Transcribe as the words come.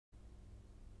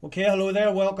Okay, hello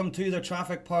there. Welcome to the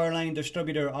Traffic PowerLine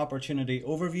Distributor Opportunity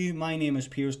Overview. My name is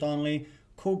Piers Donnelly,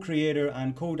 co-creator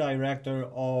and co-director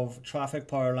of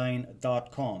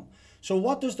TrafficPowerline.com. So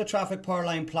what does the Traffic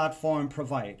PowerLine platform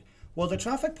provide? Well, the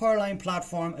Traffic PowerLine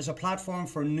platform is a platform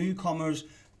for newcomers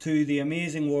to the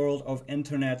amazing world of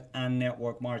internet and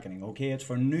network marketing. Okay, it's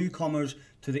for newcomers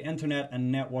to the internet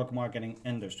and network marketing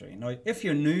industry. Now, if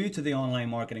you're new to the online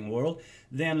marketing world,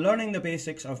 then learning the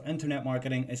basics of internet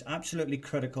marketing is absolutely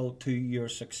critical to your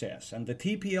success. And the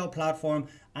TPL platform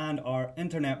and our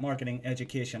internet marketing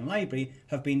education library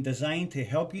have been designed to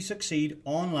help you succeed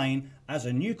online as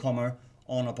a newcomer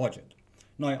on a budget.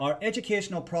 Now, our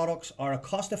educational products are a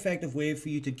cost-effective way for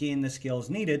you to gain the skills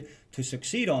needed to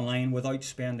succeed online without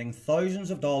spending thousands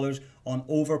of dollars on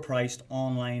overpriced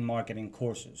online marketing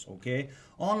courses, okay?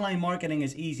 Online marketing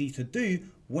is easy to do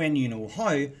when you know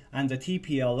how, and the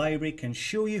TPL library can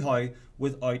show you how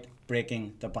without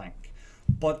breaking the bank.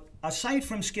 But aside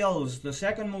from skills, the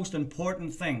second most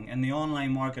important thing in the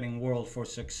online marketing world for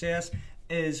success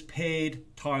is paid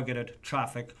targeted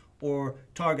traffic, or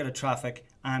targeted traffic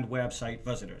and website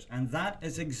visitors, and that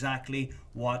is exactly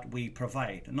what we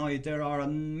provide. Now, there are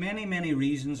many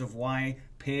reasons of why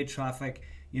paid traffic,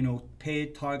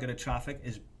 paid targeted traffic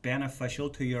is beneficial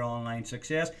to your online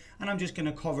success, and I'm just going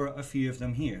to cover a few of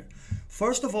them here.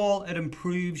 First of all, it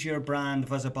improves your brand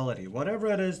visibility.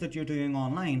 Whatever it is that you're doing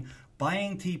online,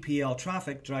 buying TPL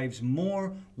traffic drives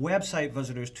more website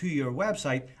visitors to your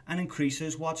website and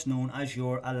increases what's known as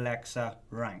your Alexa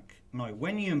rank. Now,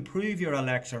 when you improve your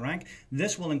Alexa rank,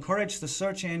 this will encourage the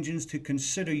search engines to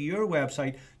consider your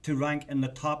website to rank in the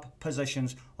top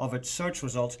positions of its search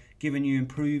results, giving you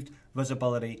improved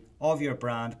visibility of your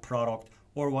brand, product,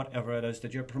 or whatever it is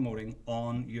that you're promoting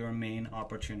on your main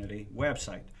opportunity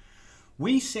website.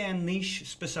 We send niche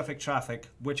specific traffic,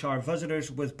 which are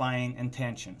visitors with buying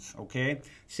intentions, okay?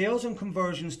 Sales and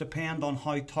conversions depend on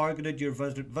how targeted your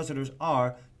visitors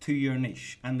are to your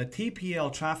niche. And the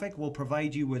TPL traffic will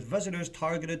provide you with visitors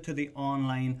targeted to the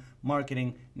online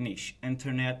marketing niche,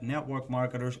 internet, network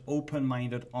marketers,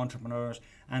 open-minded entrepreneurs,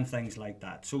 and things like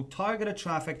that. So targeted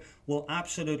traffic will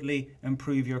absolutely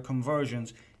improve your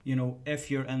conversions,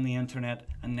 if you're in the internet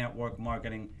and network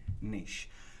marketing niche.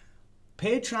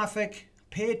 Paid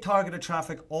targeted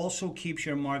traffic also keeps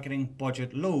your marketing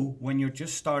budget low when you're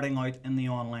just starting out in the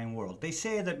online world. They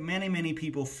say that many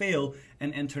people fail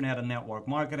in internet and network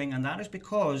marketing, and that is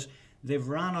because they've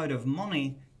ran out of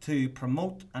money to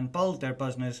promote and build their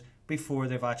business before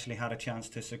they've actually had a chance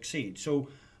to succeed. So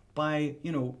by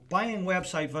buying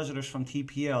website visitors from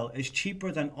TPL is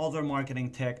cheaper than other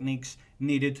marketing techniques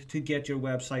needed to get your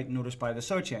website noticed by the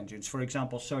search engines. For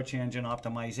example, search engine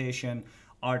optimization,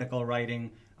 article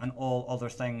writing, and all other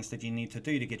things that you need to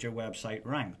do to get your website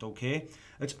ranked, okay?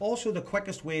 It's also the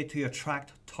quickest way to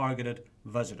attract targeted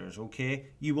visitors, okay?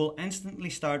 You will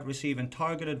instantly start receiving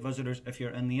targeted visitors if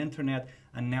you're in the internet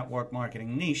and network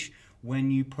marketing niche when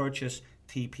you purchase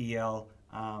TPL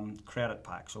credit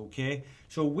packs, okay?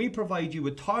 So we provide you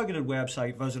with targeted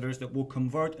website visitors that will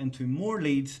convert into more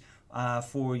leads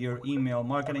for your email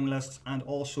marketing lists, and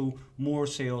also more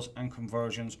sales and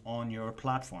conversions on your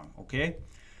platform, okay?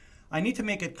 I need to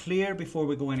make it clear before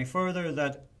we go any further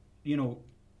that,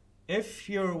 if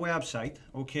your website,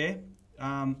 okay,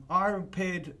 our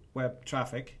paid web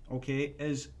traffic, okay,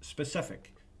 is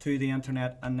specific to the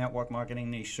internet and network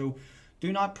marketing niche. So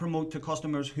do not promote to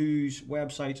customers whose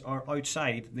websites are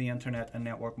outside the internet and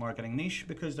network marketing niche,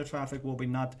 because the traffic will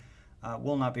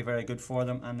not be very good for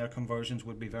them, and their conversions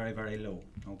would be very low,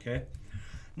 okay?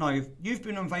 Now, you've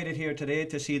been invited here today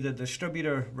to see the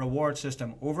distributor reward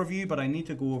system overview, but I need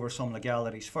to go over some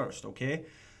legalities first, okay?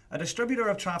 A distributor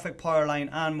of Traffic PowerLine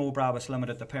and Mo Brabus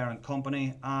Limited, the parent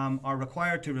company, are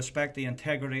required to respect the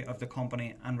integrity of the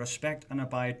company and respect and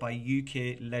abide by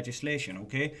UK legislation,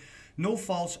 okay? No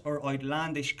false or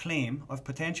outlandish claim of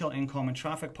potential income in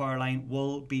Traffic PowerLine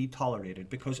will be tolerated,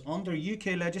 because under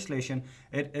UK legislation,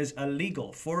 it is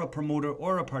illegal for a promoter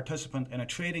or a participant in a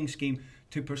trading scheme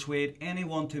to persuade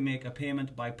anyone to make a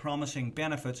payment by promising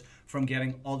benefits from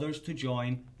getting others to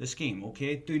join the scheme,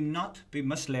 okay? Do not be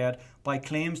misled by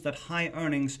claims that high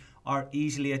earnings are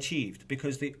easily achieved,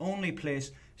 because the only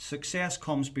place success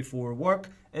comes before work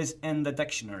is in the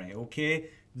dictionary, okay?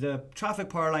 The Traffic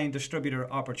PowerLine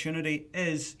distributor opportunity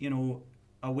is,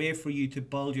 a way for you to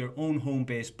build your own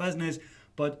home-based business,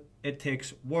 but it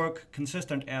takes work,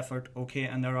 consistent effort, okay,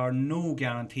 and there are no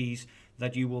guarantees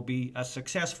that you will be as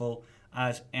successful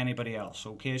as anybody else,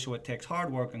 okay? So it takes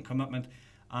hard work and commitment,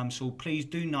 so please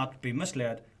do not be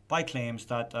misled by claims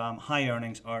that high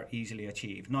earnings are easily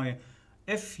achieved. Now,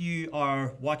 If you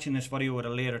are watching this video at a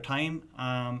later time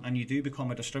and you do become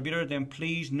a distributor, then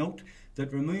please note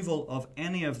that removal of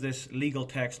any of this legal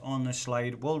text on this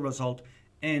slide will result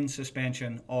in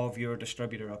suspension of your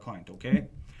distributor account, okay?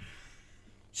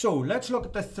 So let's look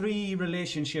at the three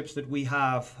relationships that we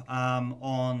have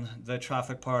on the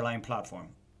Traffic PowerLine platform.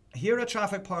 Here at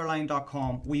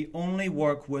trafficpowerline.com, we only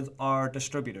work with our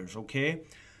distributors, okay?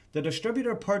 The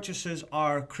distributor purchases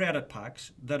our credit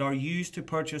packs that are used to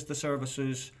purchase the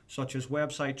services such as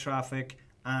website traffic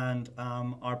and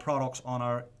our products on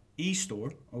our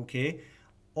e-store, okay?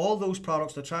 All those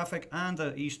products, the traffic and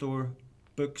the e-store,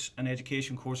 books and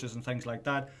education courses and things like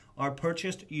that, are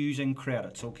purchased using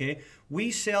credits, okay? We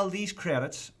sell these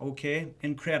credits, okay,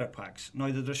 in credit packs.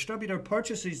 Now, the distributor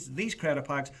purchases these credit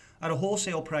packs at a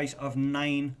wholesale price of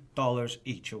 $9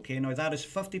 each, okay? Now, that is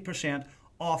 50%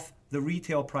 off the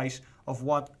retail price of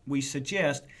what we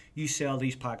suggest you sell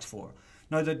these packs for.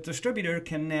 Now, the distributor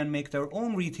can then make their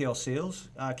own retail sales,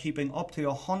 keeping up to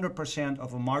 100%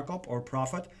 of a markup or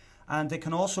profit, and they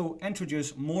can also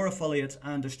introduce more affiliates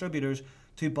and distributors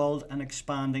to build an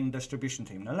expanding distribution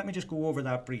team. Now, let me just go over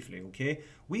that briefly, okay?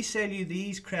 We sell you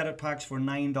these credit packs for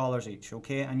 $9 each,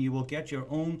 okay? And you will get your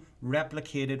own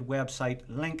replicated website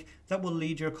link that will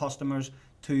lead your customers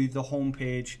to the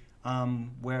homepage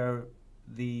where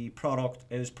the product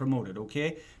is promoted,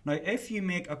 okay? Now, if you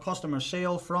make a customer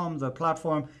sale from the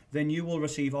platform, then you will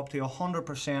receive up to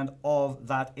 100% of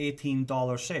that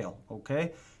 $18 sale,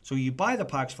 okay? So you buy the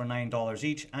packs for $9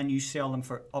 each and you sell them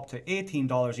for up to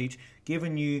 $18 each,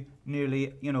 giving you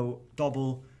nearly,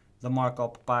 double the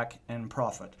markup back in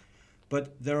profit.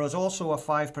 But there is also a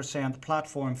 5%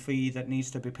 platform fee that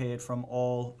needs to be paid from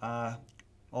all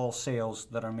sales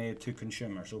that are made to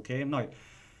consumers, okay? Now,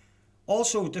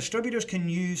 also, distributors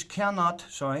cannot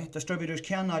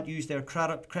use their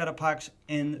credit packs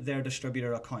in their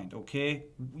distributor account, okay?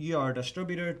 You are a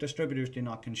distributor, distributors do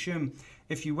not consume.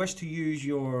 If you wish to use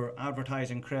your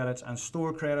advertising credits and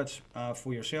store credits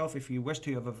for yourself, if you wish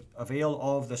to avail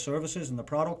of the services and the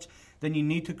products, then you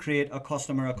need to create a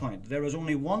customer account. There is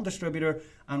only one distributor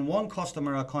and one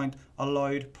customer account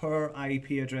allowed per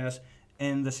IP address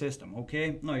in the system,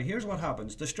 okay? Now, here's what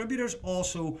happens. Distributors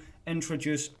also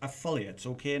introduce affiliates,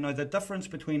 okay? Now, the difference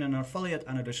between an affiliate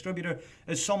and a distributor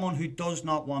is someone who does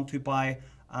not want to buy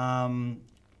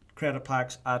credit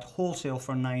packs at wholesale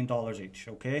for $9 each,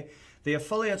 okay? The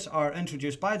affiliates are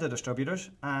introduced by the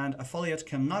distributors, and affiliates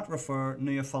cannot refer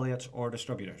new affiliates or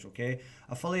distributors, okay?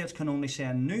 Affiliates can only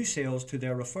send new sales to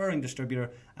their referring distributor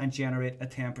and generate a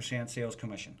 10% sales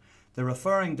commission. The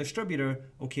referring distributor,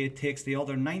 okay, takes the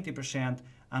other 90%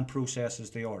 and processes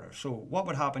the order. So what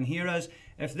would happen here is,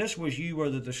 if this was you were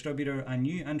the distributor and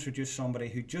you introduced somebody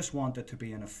who just wanted to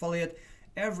be an affiliate,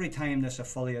 every time this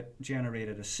affiliate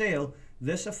generated a sale,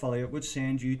 this affiliate would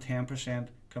send you 10%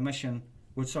 commission,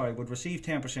 would receive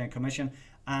 10% commission,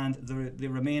 and the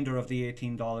remainder of the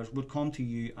 $18 would come to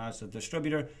you as the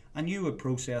distributor, and you would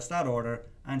process that order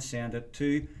and send it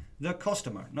to the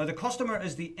customer. Now, the customer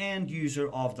is the end user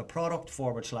of the product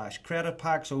 / credit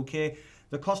packs, okay?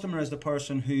 The customer is the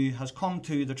person who has come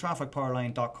to the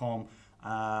trafficpowerline.com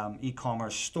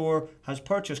e-commerce store, has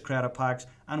purchased credit packs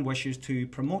and wishes to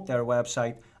promote their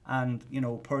website and,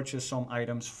 purchase some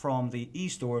items from the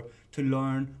e-store to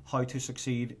learn how to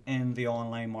succeed in the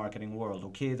online marketing world,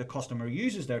 okay? The customer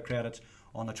uses their credits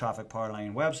on the Traffic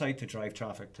PowerLine website to drive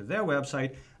traffic to their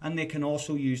website, and they can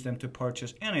also use them to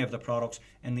purchase any of the products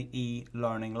in the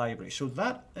e-learning library. So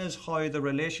that is how the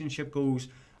relationship goes.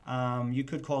 You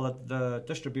could call it the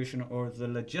distribution or the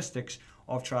logistics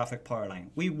of Traffic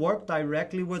PowerLine. We work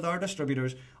directly with our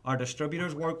distributors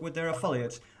work with their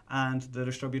affiliates, and the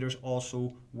distributors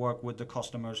also work with the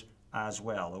customers as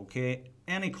well, okay?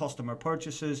 Any customer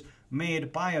purchases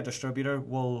made by a distributor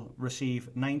will receive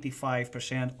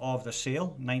 95% of the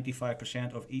sale,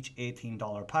 95% of each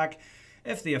 $18 pack.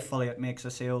 If the affiliate makes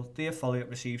a sale, the affiliate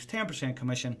receives 10%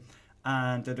 commission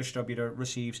and the distributor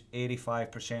receives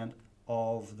 85%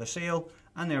 of the sale,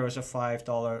 and there is a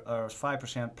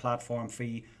 $5% platform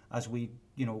fee as we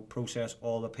process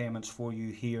all the payments for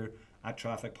you here at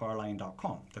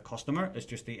trafficpowerline.com. The customer is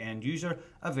just the end user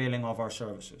availing of our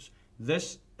services.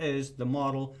 This is the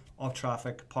model of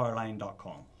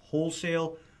trafficpowerline.com.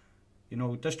 Wholesale,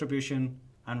 distribution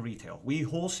and retail. We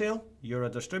wholesale, you're a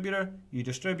distributor, you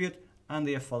distribute, and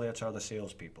the affiliates are the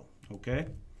salespeople, okay?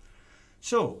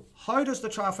 So, how does the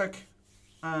Traffic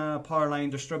PowerLine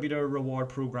distributor reward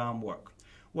program work?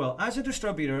 Well, as a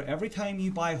distributor, every time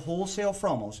you buy wholesale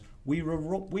from us, we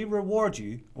reward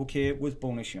you, okay, with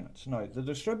bonus units. Now, the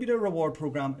distributor reward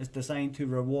program is designed to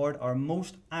reward our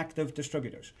most active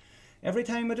distributors. Every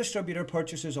time a distributor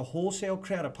purchases a wholesale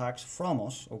credit packs from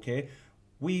us, okay,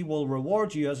 we will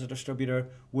reward you as a distributor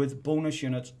with bonus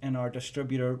units in our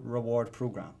distributor reward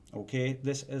program, okay?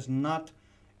 This is not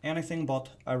anything but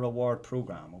a reward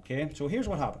program, okay? So here's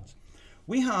what happens.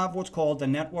 We have what's called the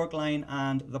network line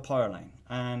and the power line.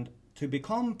 And to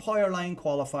become PowerLine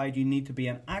qualified, you need to be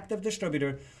an active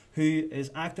distributor who is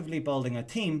actively building a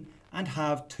team and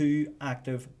have 2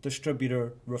 active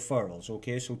distributor referrals,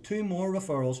 okay? So 2 more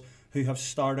referrals who have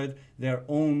started their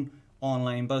own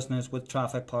online business with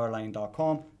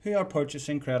trafficpowerline.com who are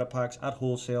purchasing credit packs at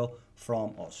wholesale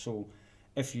from us. So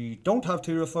if you don't have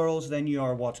 2 referrals, then you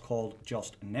are what's called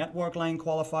just network line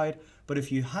qualified. But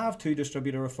if you have 2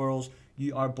 distributor referrals,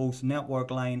 you are both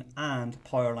network line and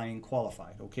PowerLine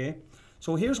qualified, okay?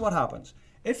 So here's what happens.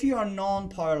 If you are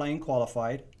non-PowerLine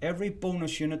qualified, every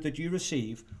bonus unit that you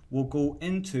receive will go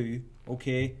into,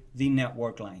 okay, the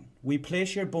network line. We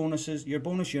place your bonus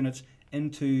units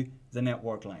into the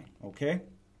network line, okay?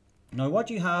 Now what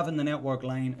you have in the network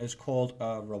line is called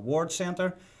a reward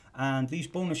center, and these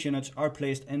bonus units are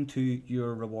placed into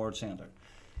your reward center.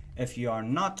 If you are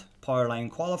not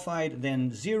PowerLine qualified,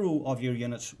 then 0 of your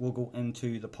units will go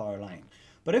into the PowerLine.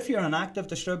 But if you're an active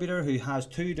distributor who has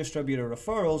 2 distributor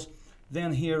referrals,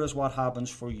 then here is what happens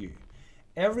for you.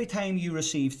 Every time you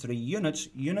receive 3 units,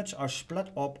 units are split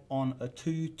up on a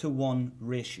 2-to-1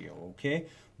 ratio, okay?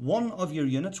 1 of your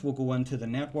units will go into the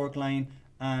network line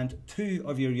and 2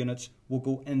 of your units will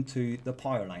go into the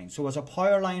power line. So as a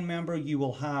power line member, you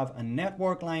will have a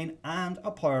network line and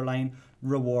a power line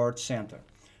reward center.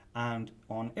 And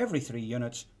on every 3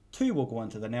 units, 2 will go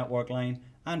into the network line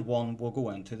and 1 will go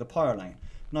into the power line.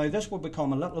 Now this will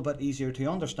become a little bit easier to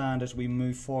understand as we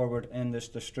move forward in this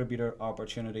distributor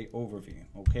opportunity overview,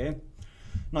 okay?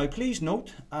 Now please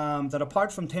note that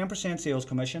apart from 10% sales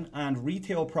commission and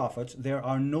retail profits, there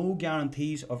are no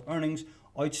guarantees of earnings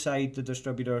outside the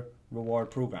distributor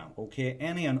reward program, okay?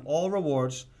 Any and all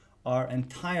rewards are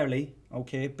entirely,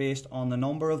 okay, based on the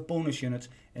number of bonus units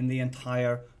in the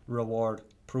entire reward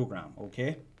program,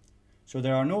 okay? So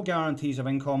there are no guarantees of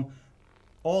income.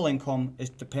 All income is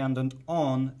dependent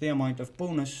on the amount of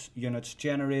bonus units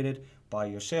generated by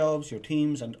yourselves, your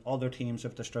teams, and other teams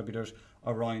of distributors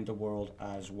around the world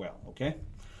as well, okay?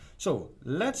 So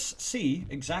let's see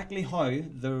exactly how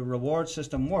the reward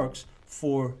system works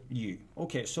for you.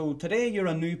 Okay, so today you're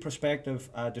a new prospective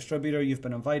distributor. You've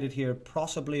been invited here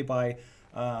possibly by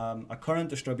a current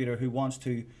distributor who wants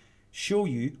to show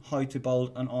you how to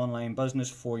build an online business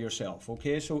for yourself,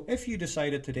 okay? So if you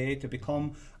decided today to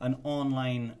become an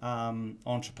online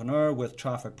entrepreneur with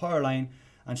Traffic PowerLine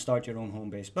and start your own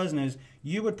home-based business,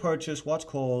 you would purchase what's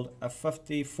called a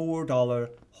 $54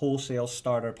 wholesale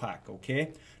starter pack,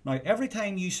 okay? Now, every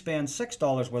time you spend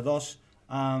 $6 with us,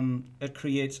 it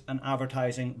creates an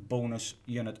advertising bonus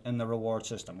unit in the reward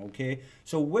system, okay?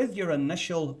 So with your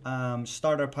initial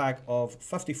starter pack of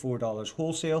 $54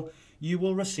 wholesale, you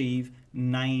will receive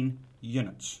 9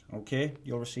 units, okay?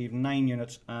 You'll receive 9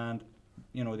 units and,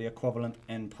 you know, the equivalent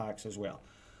in packs as well.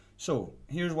 So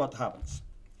here's what happens.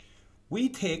 We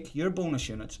take your bonus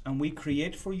units and we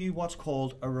create for you what's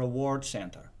called a reward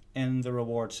center in the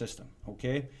reward system,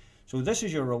 okay? So this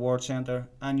is your reward center,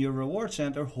 and your reward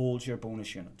center holds your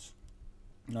bonus units.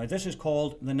 Now this is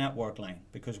called the network line,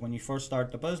 because when you first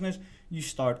start the business, you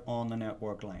start on the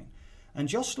network line. And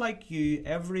just like you,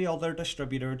 every other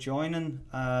distributor joining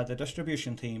the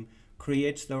distribution team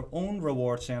creates their own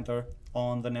reward center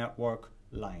on the network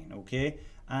line, okay?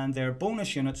 And their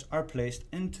bonus units are placed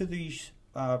into these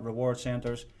reward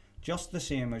centers just the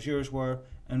same as yours were,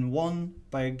 in one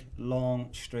big long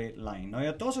straight line. Now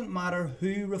it doesn't matter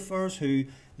who refers who.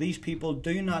 These people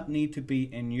do not need to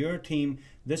be in your team.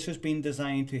 This has been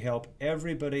designed to help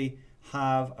everybody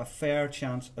have a fair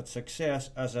chance at success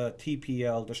as a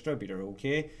TPL distributor,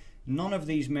 okay? None of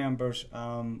these members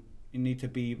need to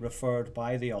be referred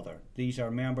by the other. These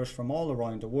are members from all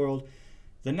around the world.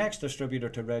 The next distributor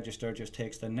to register just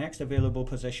takes the next available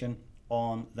position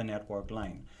on the network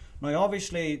line. Now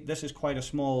obviously this is quite a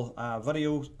small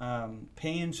video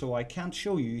pane, so I can't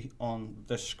show you on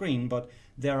the screen, but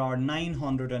there are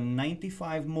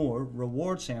 995 more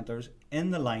reward centers in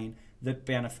the line that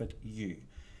benefit you.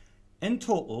 In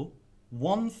total,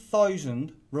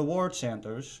 1,000 reward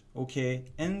centers, okay,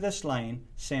 in this line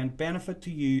send benefit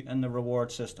to you in the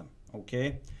reward system,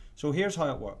 okay? So here's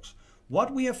how it works.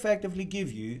 What we effectively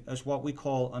give you is what we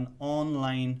call an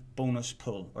online bonus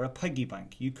pool, or a piggy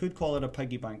bank. You could call it a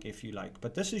piggy bank if you like,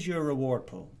 but this is your reward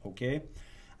pool, okay?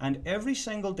 And every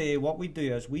single day what we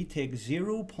do is we take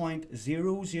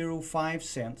 0.005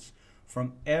 cents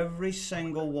from every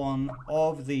single one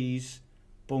of these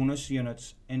bonus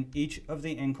units in each of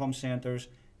the income centers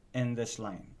in this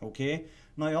line. Okay,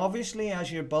 now obviously as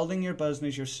you're building your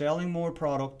business, you're selling more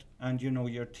product, and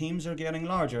your teams are getting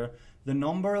larger, the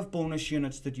number of bonus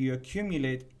units that you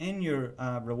accumulate in your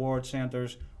reward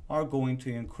centers are going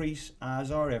to increase,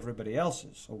 as are everybody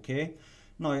else's. Okay,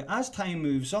 now as time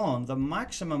moves on, the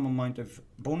maximum amount of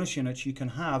bonus units you can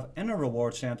have in a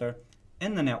reward center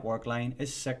in the network line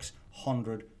is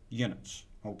 600 units.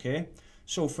 Okay,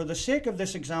 so for the sake of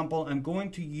this example, I'm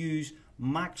going to use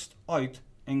maxed out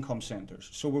income centers.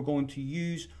 So we're going to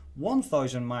use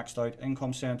 1,000 maxed out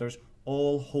income centers,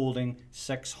 all holding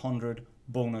 600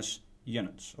 bonus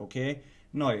units. Okay,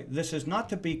 now this is not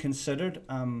to be considered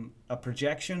a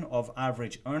projection of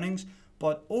average earnings,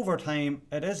 but over time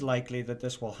it is likely that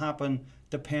this will happen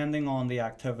depending on the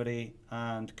activity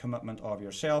and commitment of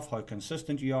yourself, how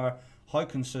consistent you are, how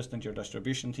consistent your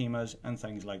distribution team is, and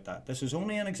things like that. This is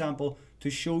only an example to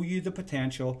show you the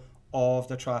potential of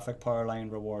the Traffic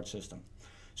PowerLine reward system.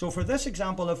 So for this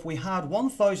example, if we had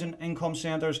 1,000 income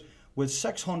centers with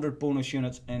 600 bonus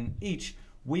units in each,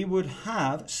 we would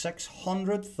have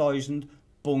 600,000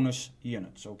 bonus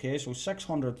units. Okay, so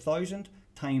 600,000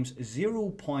 times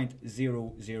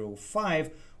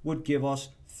 0.005 would give us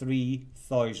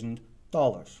 $3,000.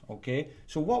 Okay,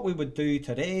 so what we would do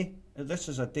today, this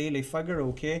is a daily figure.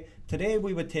 Okay, today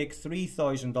we would take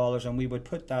 $3,000 and we would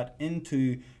put that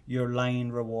into your line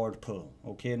reward pool.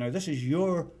 Okay, now this is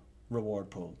your reward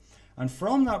pool, and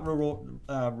from that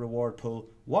reward pool,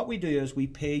 what we do is we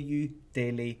pay you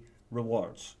daily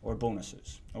rewards or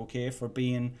bonuses. Okay, for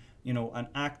being an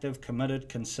active, committed,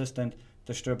 consistent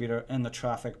distributor in the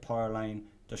Traffic PowerLine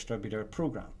distributor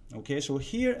program. Okay, so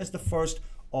here is the first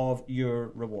of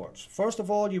your rewards. First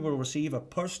of all, you will receive a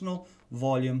personal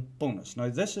volume bonus. Now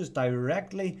this is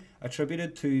directly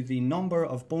attributed to the number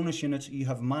of bonus units you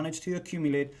have managed to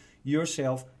accumulate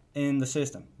yourself in the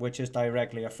system, which is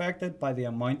directly affected by the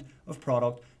amount of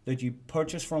product that you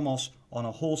purchase from us on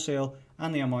a wholesale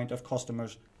and the amount of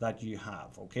customers that you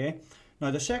have. Okay,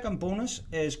 now the second bonus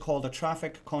is called a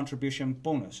traffic contribution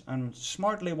bonus, and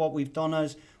smartly what we've done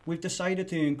is we've decided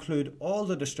to include all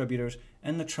the distributors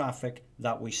in the traffic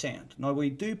that we send. Now we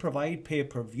do provide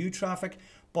pay-per-view traffic,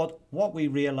 but what we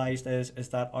realized is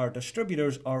that our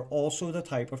distributors are also the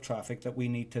type of traffic that we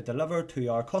need to deliver to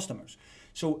our customers.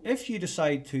 So if you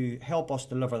decide to help us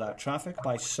deliver that traffic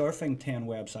by surfing 10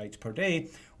 websites per day,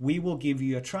 we will give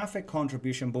you a traffic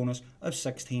contribution bonus of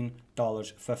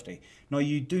 $16.50. Now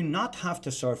you do not have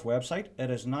to surf website.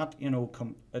 It is not,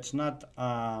 it's not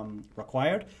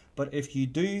required. But if you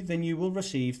do, then you will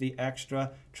receive the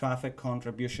extra traffic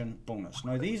contribution bonus.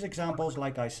 Now these examples,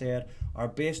 like I said, are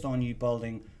based on you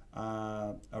building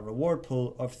a reward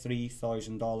pool of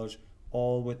 $3,000,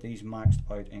 all with these maxed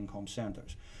out income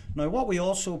centers. Now what we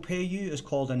also pay you is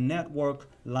called a network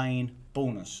line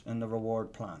bonus in the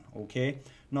reward plan. Okay,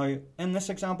 now in this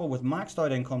example with maxed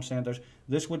out income centers,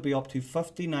 this would be up to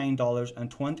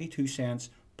 $59.22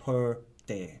 per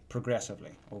day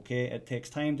progressively. Okay, it takes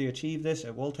time to achieve this,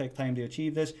 it will take time to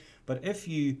achieve this, but if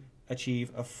you achieve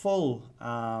a full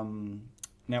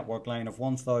network line of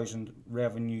 1,000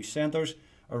 revenue centers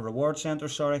or reward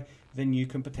centers, sorry, then you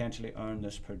can potentially earn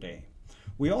this per day.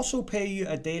 We also pay you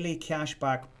a daily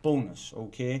cashback bonus.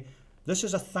 Okay, this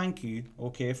is a thank you,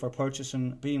 okay, for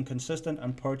purchasing, being consistent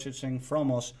and purchasing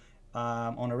from us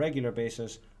on a regular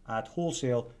basis at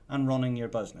wholesale and running your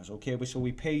business. Okay, so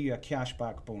we pay you a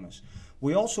cashback bonus.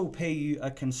 We also pay you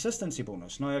a consistency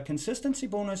bonus. Now a consistency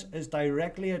bonus is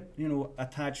directly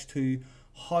attached to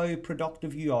how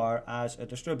productive you are as a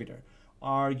distributor.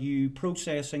 Are you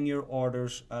processing your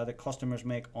orders that customers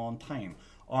make on time?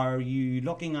 Are you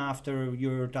looking after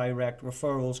your direct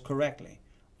referrals correctly?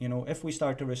 If we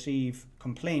start to receive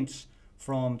complaints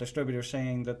from distributors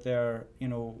saying that they're,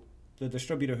 the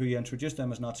distributor who you introduced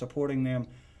them is not supporting them,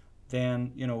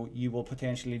 then you will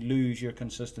potentially lose your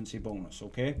consistency bonus.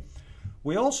 Okay,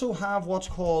 we also have what's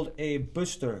called a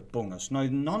booster bonus. Now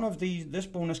none of this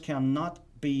bonus cannot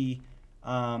be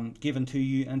given to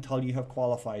you until you have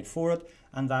qualified for it,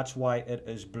 and that's why it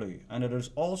is blue, and it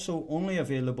is also only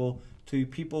available to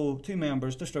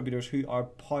members, distributors who are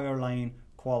PowerLine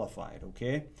qualified.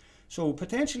 Okay, so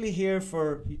potentially here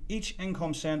for each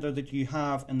income center that you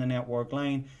have in the network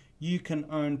line, you can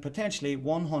earn potentially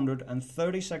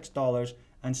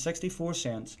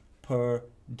 $136.64 per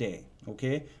day.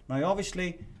 Okay, now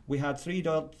obviously we had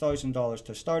 $3,000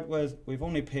 to start with. We've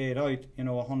only paid out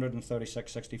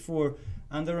 $136.64,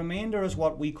 and the remainder is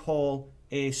what we call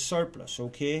a surplus.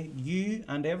 Okay, you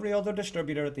and every other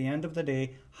distributor at the end of the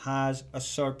day has a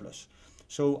surplus.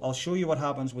 So I'll show you what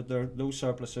happens with those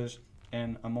surpluses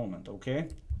in a moment. Okay,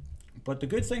 But the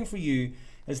good thing for you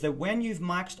is that when you've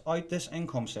maxed out this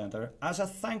income center, as a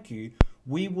thank you,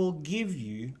 we will give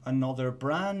you another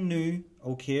brand new,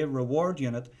 okay, reward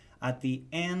unit at the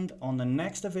end on the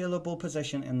next available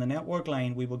position in the network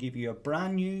line. We will give you a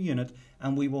brand new unit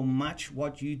and we will match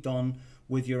what you've done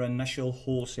with your initial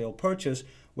wholesale purchase,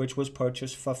 which was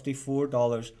purchase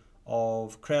 $54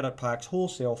 of credit packs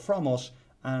wholesale from us,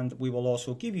 and we will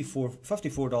also give you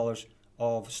 $54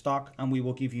 of stock, and we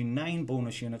will give you 9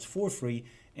 bonus units for free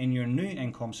in your new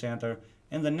income center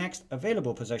in the next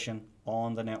available position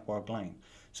on the network line.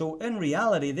 So in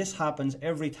reality, this happens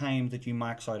every time that you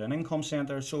max out an income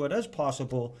center, so it is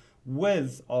possible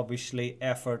with obviously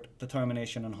effort,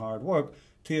 determination and hard work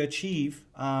to achieve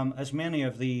as many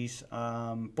of these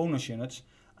bonus units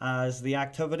as the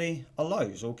activity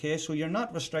allows. Okay, so you're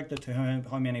not restricted to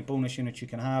how many bonus units you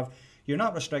can have. You're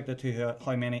not restricted to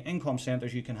how many income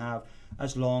centers you can have,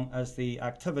 as long as the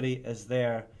activity is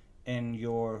there in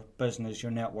your business,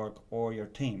 your network or your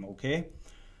team. Okay,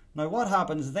 now what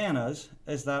happens then is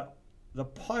that the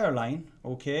PowerLine,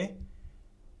 okay,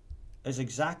 is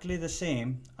exactly the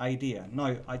same idea.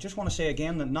 Now, I just want to say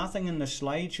again that nothing in this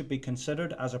slide should be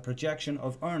considered as a projection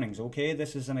of earnings, okay?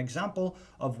 This is an example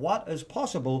of what is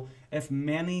possible if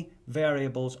many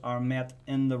variables are met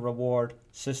in the reward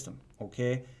system,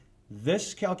 okay?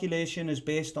 This calculation is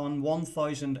based on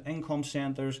 1,000 income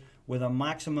centers with a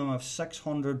maximum of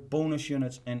 600 bonus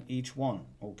units in each one,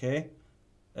 okay?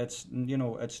 It's, you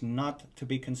know, it's not to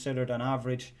be considered an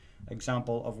average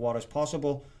example of what is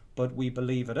possible, but we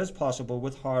believe it is possible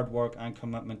with hard work and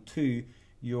commitment to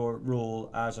your role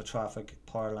as a traffic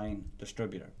PowerLine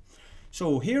distributor.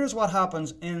 So here is what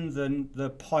happens in the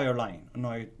PowerLine.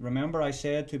 Now remember, I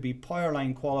said to be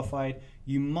PowerLine qualified,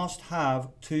 you must have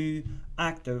 2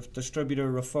 active distributor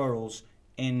referrals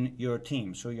in your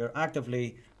team. So you're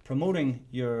actively promoting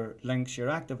your links, you're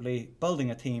actively building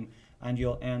a team, and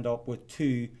you'll end up with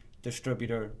 2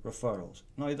 distributor referrals.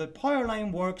 Now the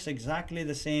PowerLine works exactly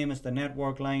the same as the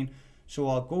network line, so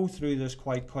I'll go through this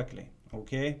quite quickly.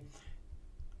 Okay,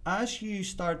 as you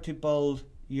start to build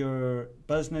your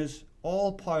business,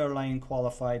 all PowerLine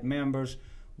qualified members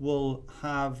will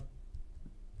have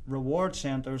reward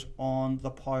centers on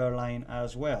the PowerLine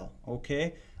as well.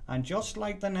 Okay, and just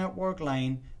like the network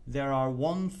line, there are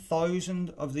 1,000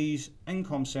 of these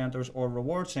income centers or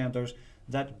reward centers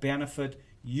that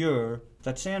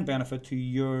send benefit to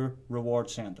your reward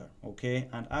center. Okay,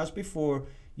 and as before,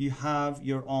 you have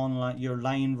your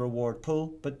line reward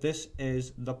pool, but this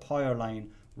is the PowerLine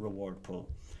reward pool,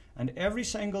 and every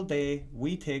single day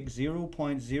we take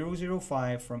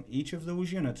 0.005 from each of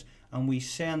those units and we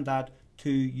send that to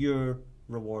your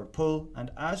reward pool. And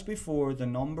as before, the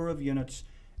number of units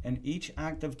in each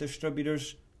active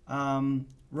distributor's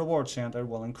reward center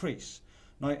will increase.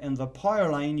 Now in the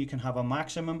PowerLine, you can have a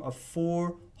maximum of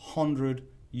 400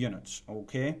 units,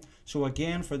 okay? So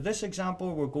again, for this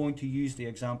example, we're going to use the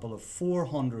example of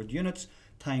 400 units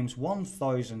times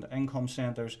 1,000 income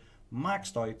centers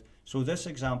maxed out. So this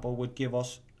example would give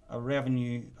us a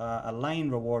revenue, a line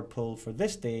reward pool for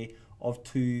this day of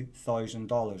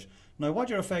 $2,000. Now what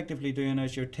you're effectively doing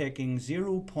is you're taking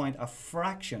a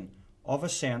fraction of a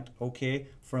cent, okay,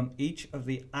 from each of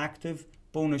the active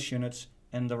bonus units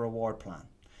in the reward plan.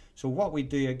 So what we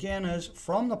do again is,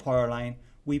 from the PowerLine,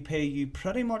 we pay you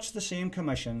pretty much the same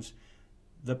commissions,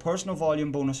 the personal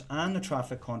volume bonus and the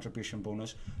traffic contribution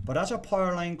bonus, but as a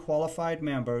PowerLine qualified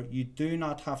member, you do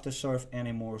not have to surf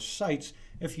any more sites.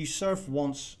 If you surf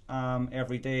once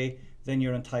every day, then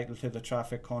you're entitled to the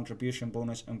traffic contribution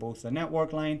bonus in both the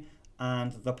network line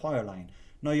and the PowerLine.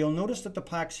 Now you'll notice that the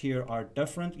packs here are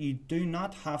different. You do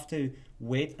not have to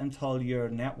wait until your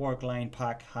network line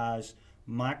pack has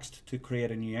maxed to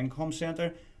create a new income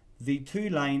center. The 2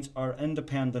 lines are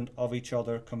independent of each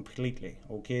other completely.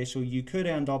 Okay, so you could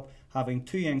end up having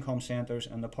 2 income centers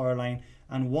in the PowerLine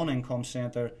and 1 income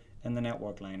center in the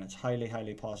network line. It's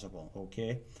highly possible.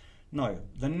 Okay, now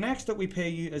the next that we pay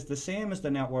you is the same as the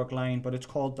network line, but it's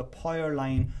called the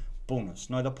PowerLine bonus.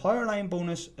 Now the PowerLine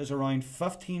bonus is around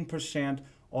 15%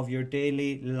 of your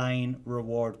daily line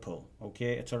reward pool.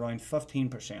 Okay, it's around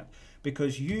 15%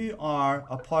 because you are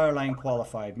a PowerLine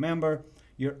qualified member.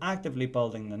 You're actively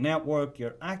building the network,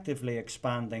 you're actively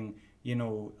expanding, you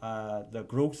know, the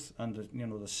growth and the, you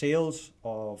know, the sales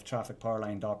of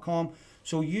trafficpowerline.com.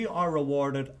 So you are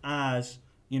rewarded as,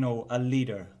 you know, a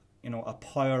leader, you know, a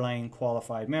PowerLine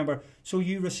qualified member. So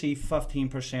you receive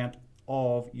 15%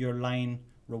 of your line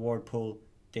reward pool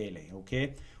daily.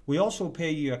 Okay, we also pay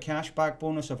you a cashback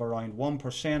bonus of around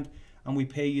 1%, and we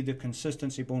pay you the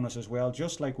consistency bonus as well,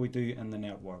 just like we do in the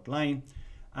network line.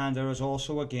 And there is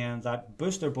also again that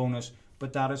booster bonus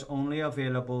but that is only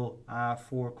available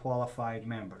for qualified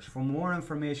members. For more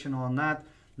information on that,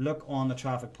 look on the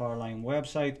Traffic PowerLine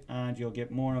website, and you'll get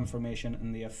more information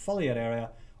in the affiliate area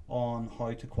on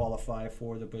how to qualify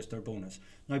for the booster bonus.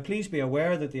 Now please be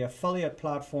aware that the affiliate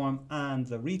platform and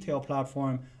the retail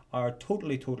platform are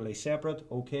totally separate,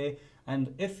 okay?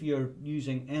 And if you're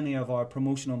using any of our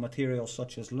promotional materials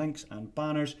such as links and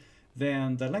banners,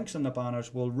 then the links and the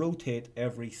banners will rotate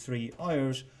every 3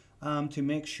 hours to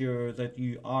make sure that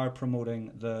you are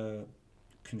promoting the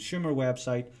consumer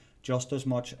website just as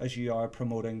much as you are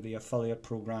promoting the affiliate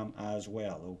program as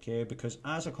well, okay? Because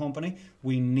as a company,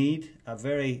 we need a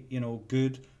very,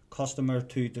 good customer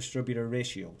to distributor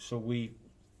ratio. So we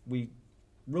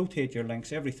rotate your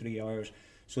links every 3 hours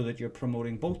so that you're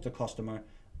promoting both the customer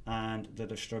and the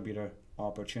distributor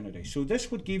opportunity. So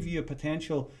this would give you a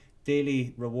potential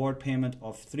daily reward payment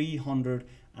of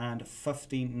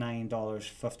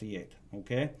 $359.58,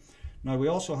 okay? Now we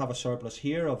also have a surplus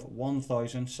here of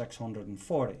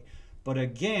 $1,640. But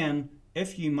again,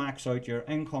 if you max out your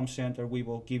income center, we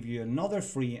will give you another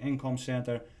free income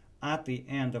center at the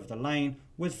end of the line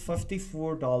with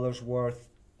 $54 worth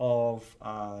of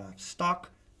stock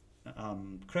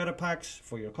credit packs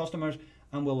for your customers,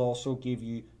 and we'll also give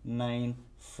you 9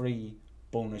 free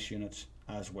bonus units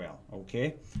as well,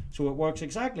 okay? So it works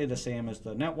exactly the same as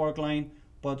the network line,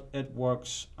 but it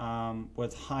works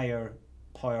with higher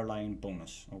PowerLine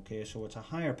bonus, okay? So it's a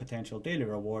higher potential daily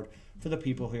reward for the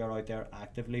people who are out there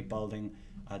actively building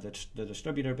the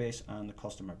distributor base and the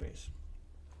customer base.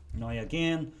 Now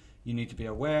again, you need to be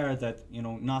aware that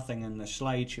nothing in this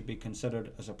slide should be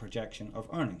considered as a projection of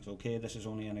earnings, okay? This is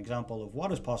only an example of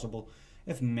what is possible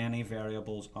if many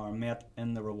variables are met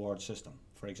in the reward system.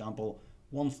 For example,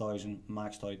 1,000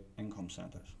 maxed out income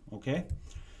centers, okay?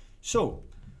 So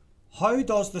how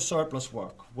does the surplus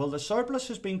work? Well, the surplus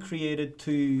has been created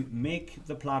to make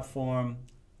the platform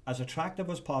as attractive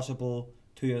as possible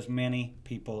to as many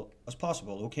people as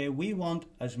possible, okay? We want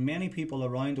as many people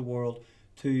around the world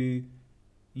to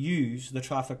use the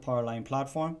Traffic PowerLine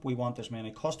platform. We want as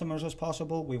many customers as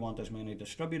possible, we want as many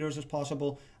distributors as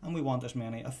possible, and we want as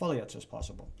many affiliates as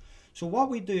possible. So what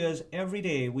we do is every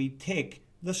day we take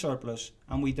the surplus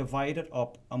and we divide it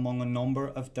up among a number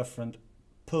of different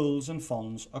pools and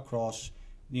funds across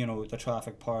the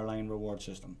Traffic PowerLine reward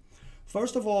system.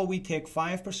 First of all, we take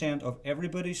 5% of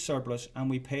everybody's surplus and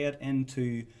we pay it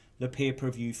into the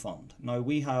pay-per-view fund. Now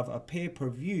we have a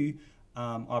pay-per-view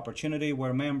opportunity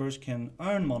where members can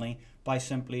earn money by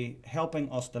simply helping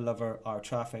us deliver our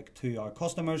traffic to our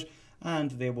customers,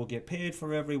 and they will get paid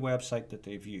for every website that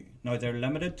they view. Now they're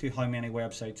limited to how many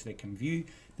websites they can view.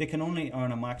 They can only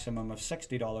earn a maximum of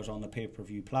 $60 on the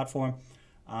pay-per-view platform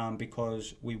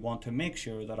because we want to make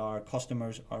sure that our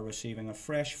customers are receiving a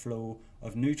fresh flow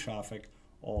of new traffic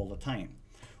all the time.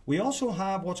 We also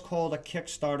have what's called a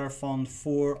Kickstarter fund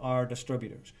for our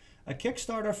distributors. A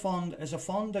Kickstarter fund is a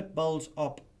fund that builds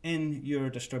up in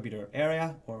your distributor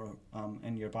area, or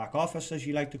in your back office as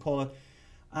you like to call it,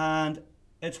 and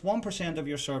it's 1% of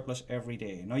your surplus every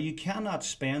day. Now you cannot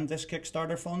spend this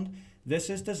Kickstarter fund. This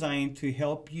is designed to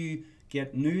help you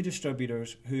get new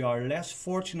distributors who are less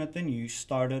fortunate than you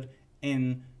started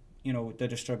in the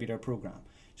distributor program.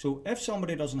 So if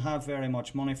somebody doesn't have very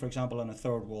much money, for example in a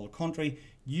third world country,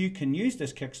 you can use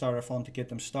this Kickstarter fund to get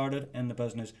them started in the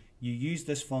business. You use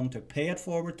this fund to pay it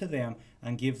forward to them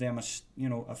and give them a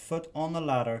foot on the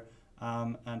ladder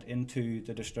and into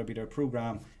the distributor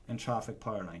program in Traffic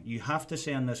PowerLine. You have to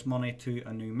send this money to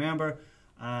a new member,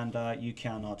 and you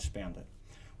cannot spend it.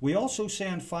 We also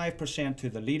send 5% to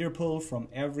the leader pool from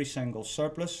every single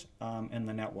surplus in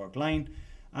the network line.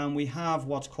 And we have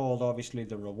what's called obviously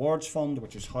the rewards fund,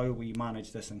 which is how we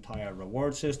manage this entire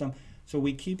reward system. So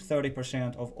we keep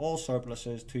 30% of all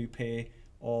surpluses to pay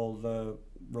all the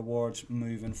rewards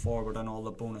moving forward and all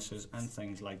the bonuses and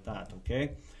things like that,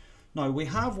 okay? Now we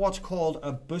have what's called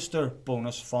a booster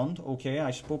bonus fund, okay?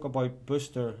 I spoke about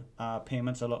booster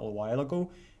payments a little while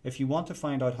ago. If you want to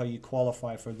find out how you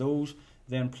qualify for those,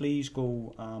 then please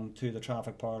go to the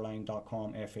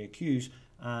trafficpowerline.com FAQs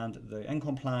and the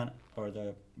income plan or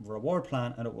the reward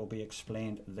plan, and it will be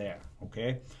explained there,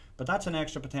 okay? But that's an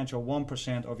extra potential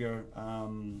 1%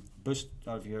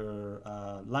 of your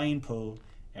line pool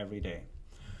every day.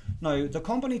 Now the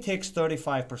company takes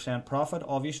 35% profit.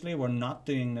 Obviously we're not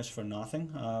doing this for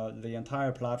nothing. The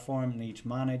entire platform needs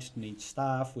managed, needs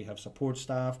staff. We have support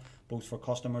staff both for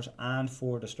customers and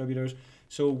for distributors.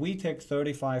 So we take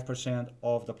 35%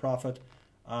 of the profit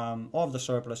of the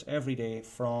surplus every day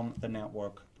from the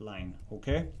network line,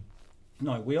 okay?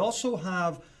 Now we also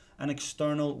have an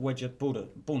external widget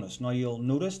bonus. Now you'll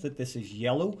notice that this is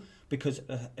yellow because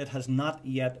it has not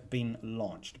yet been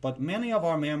launched. But many of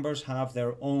our members have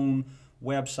their own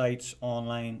websites,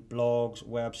 online blogs,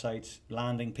 websites,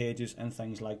 landing pages, and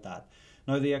things like that.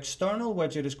 Now, the external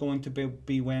widget is going to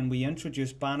be when we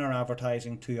introduce banner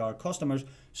advertising to our customers,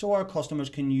 so our customers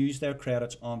can use their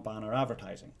credits on banner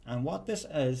advertising. And what this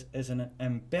is an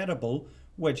embeddable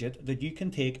widget that you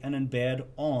can take and embed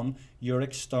on your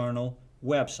external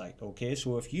website. Okay,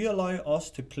 so if you allow us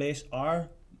to place our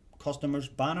customers'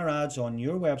 banner ads on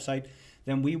your website,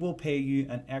 then we will pay you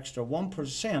an extra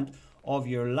 1% of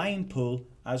your line pool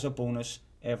as a bonus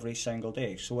every single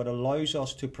day. So it allows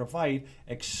us to provide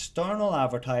external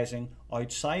advertising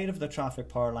outside of the Traffic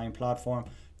PowerLine platform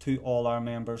to all our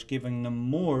members, giving them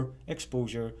more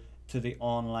exposure to the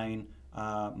online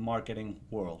marketing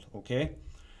world. Okay.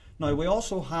 Now, we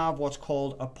also have what's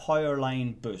called a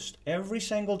PowerLine boost. Every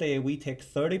single day we take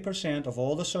 30% of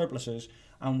all the surpluses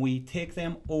and we take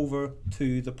them over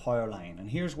to the PowerLine.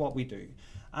 And here's what we do.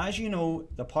 As you know,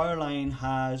 the PowerLine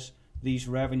has these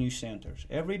revenue centers.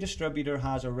 Every distributor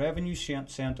has a revenue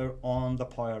center on the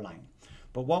PowerLine.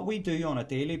 But what we do on a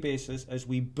daily basis is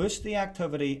we boost the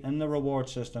activity in the reward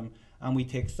system, and we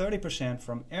take 30%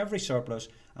 from every surplus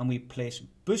and we place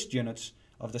boost units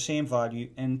of the same value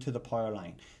into the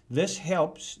PowerLine. This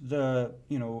helps the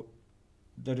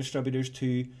distributors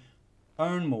to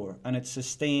earn more, and it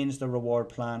sustains the reward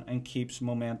plan and keeps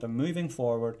momentum moving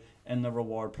forward in the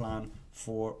reward plan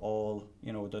for all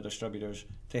the distributors,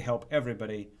 to help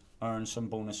everybody earn some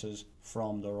bonuses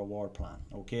from the reward plan.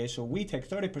 Okay, so we take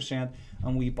 30%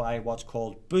 and we buy what's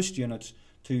called boost units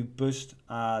to boost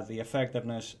the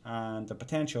effectiveness and the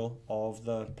potential of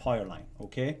the PowerLine.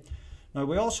 Okay, now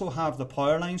we also have the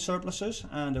PowerLine surpluses,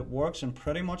 and it works in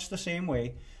pretty much the same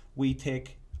way. We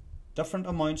take different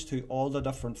amounts to all the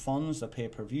different funds: the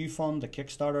pay-per-view fund, the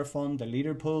Kickstarter fund, the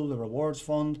leader pool, the rewards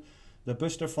fund, the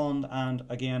booster fund, and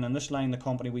again in this line the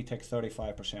company, we take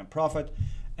 35% profit.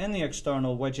 In the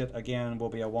external widget, again, will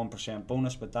be a 1%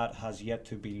 bonus, but that has yet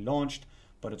to be launched,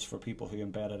 but it's for people who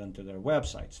embed it into their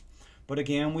websites. But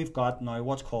again, we've got now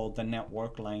what's called the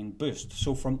network line boost.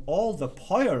 So from all the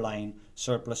PowerLine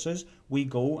surpluses, we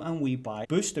go and we buy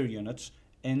booster units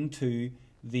into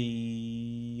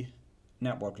the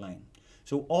network line.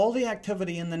 So all the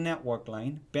activity in the network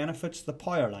line benefits the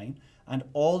PowerLine, and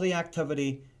all the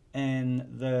activity in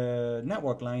the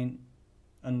network line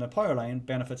and the PowerLine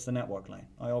benefits the network line.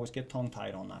 I always get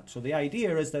tongue-tied on that. So the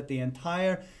idea is that the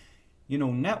entire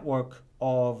network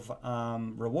of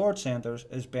reward centers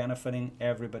is benefiting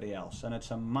everybody else, and it's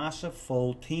a massive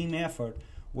full team effort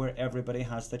where everybody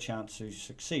has the chance to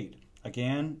succeed.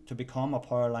 Again, to become a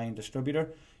PowerLine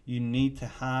distributor, you need to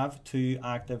have 2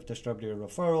 active distributor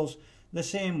referrals, the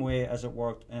same way as it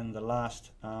worked in the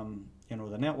last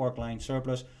the network line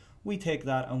surplus. We take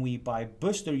that and we buy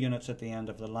booster units at the end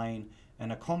of the line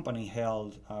in a company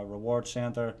held reward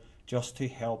center, just to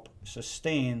help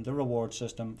sustain the reward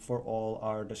system for all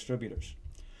our distributors.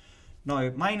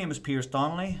 Now, my name is Piers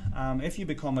Donnelly. If you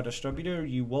become a distributor,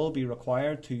 you will be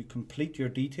required to complete your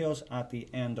details at the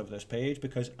end of this page,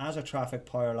 because as a Traffic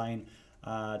PowerLine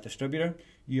distributor,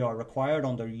 you are required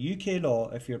under UK law,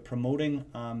 if you're promoting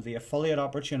the affiliate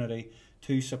opportunity,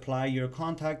 to supply your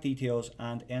contact details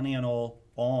and any and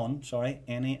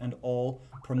all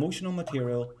promotional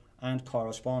material and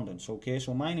correspondence. Okay,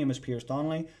 so my name is Piers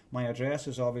Donnelly. My address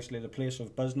is obviously the place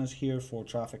of business here for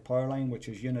Traffic PowerLine, which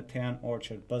is Unit 10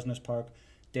 Orchard Business Park,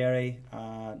 Derry,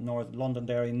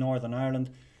 Londonderry, Northern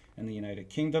Ireland in the United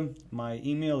Kingdom. My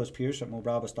email is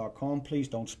pierce@mobrabus.com. Please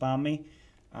don't spam me.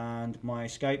 And my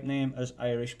Skype name is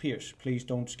Irish Pierce. Please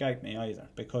don't Skype me either,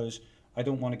 because I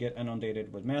don't want to get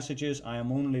inundated with messages. I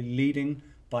am only leading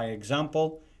by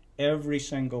example. Every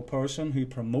single person who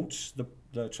promotes the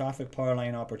Traffic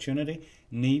PowerLine opportunity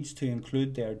needs to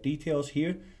include their details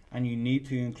here, and you need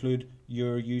to include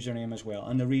your username as well.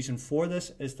 And the reason for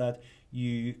this is that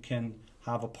you can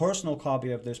have a personal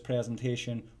copy of this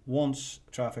presentation once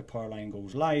Traffic PowerLine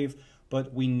goes live,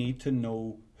 but we need to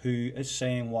know who is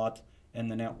saying what in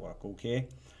the network, okay?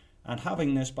 And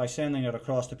having this, by sending it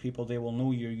across to people, they will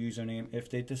know your username if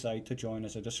they decide to join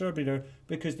as a distributor,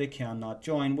 because they cannot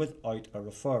join without a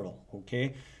referral,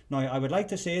 okay? Now, I would like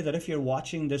to say that if you're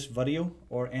watching this video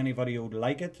or any video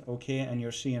like it, okay, and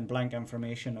you're seeing blank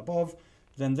information above,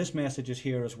 then this message is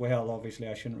here as well. Obviously,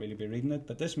 I shouldn't really be reading it,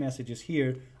 but this message is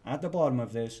here at the bottom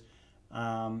of this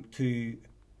to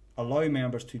allow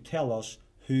members to tell us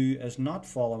who is not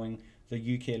following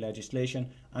the UK legislation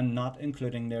and not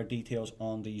including their details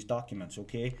on these documents,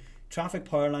 okay? Traffic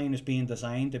PowerLine is being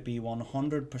designed to be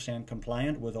 100%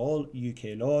 compliant with all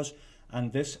UK laws,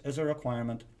 and this is a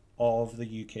requirement of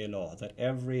the UK law, that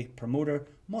every promoter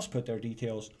must put their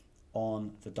details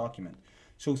on the document.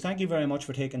 So thank you very much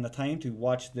for taking the time to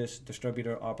watch this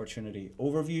distributor opportunity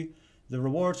overview. The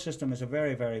reward system is a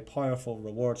very, very powerful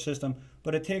reward system,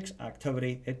 but it takes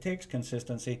activity, it takes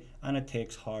consistency, and it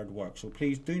takes hard work. So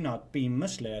please do not be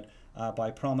misled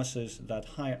by promises that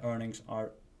high earnings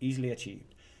are easily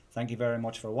achieved. Thank you very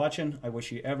much for watching. I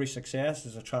wish you every success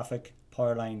as a Traffic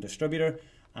PowerLine distributor,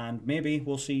 and maybe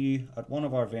we'll see you at one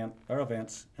of our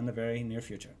events in the very near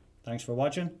future. Thanks for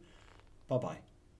watching. Bye-bye.